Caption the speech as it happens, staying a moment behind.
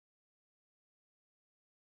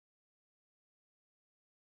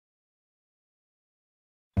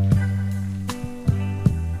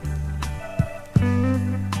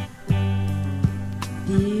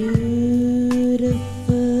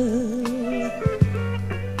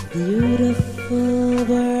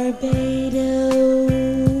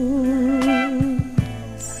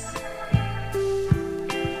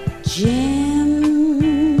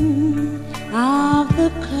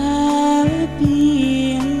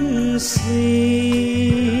sea.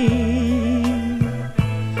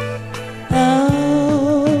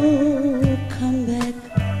 Oh, come back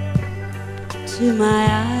to my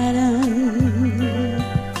island,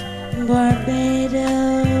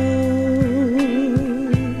 Barbados.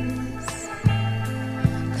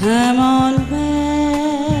 Come on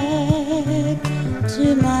back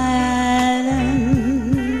to my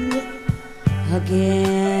island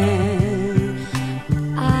again.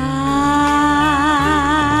 I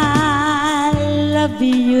love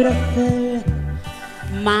beautiful,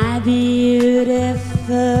 my beautiful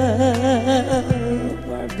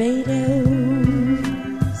Barbados.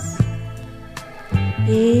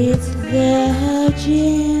 It's the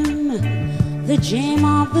gem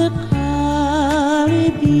of the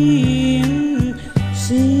Caribbean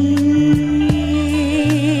Sea.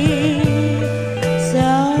 So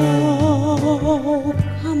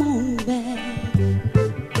come on back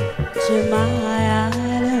to my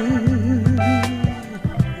island,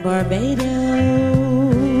 Barbados.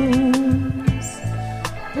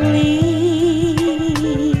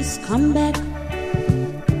 Please come back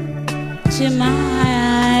to my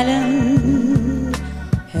island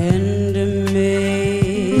and me.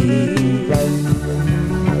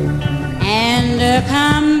 And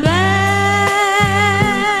come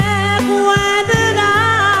back when the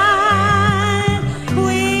night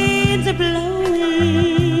winds are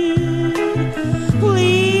blowing.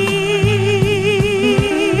 Please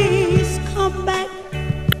come back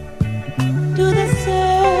to the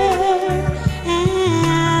surf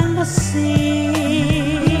and the sea.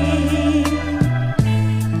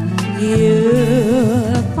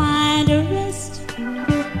 You'll find a rest,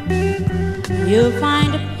 you'll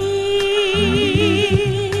find a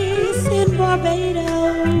peace in Barbados.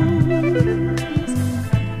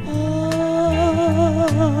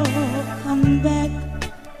 Oh, come back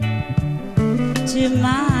to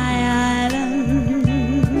my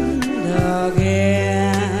island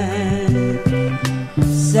again.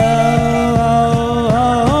 So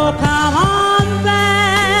come on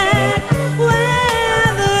back when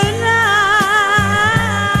the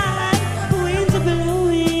night winds are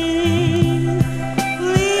blowing.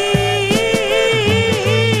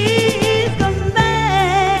 Please come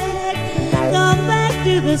back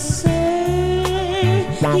to the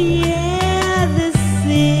surf, yeah, the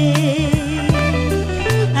sea.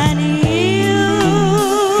 And you'll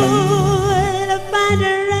find a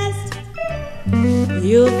rest,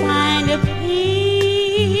 you'll find a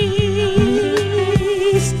peace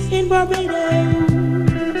in Barbados.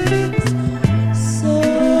 So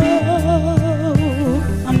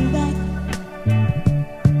come back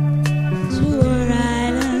to our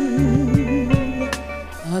island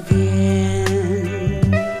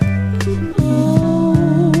again.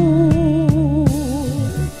 Oh,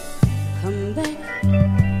 come back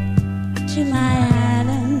to my island.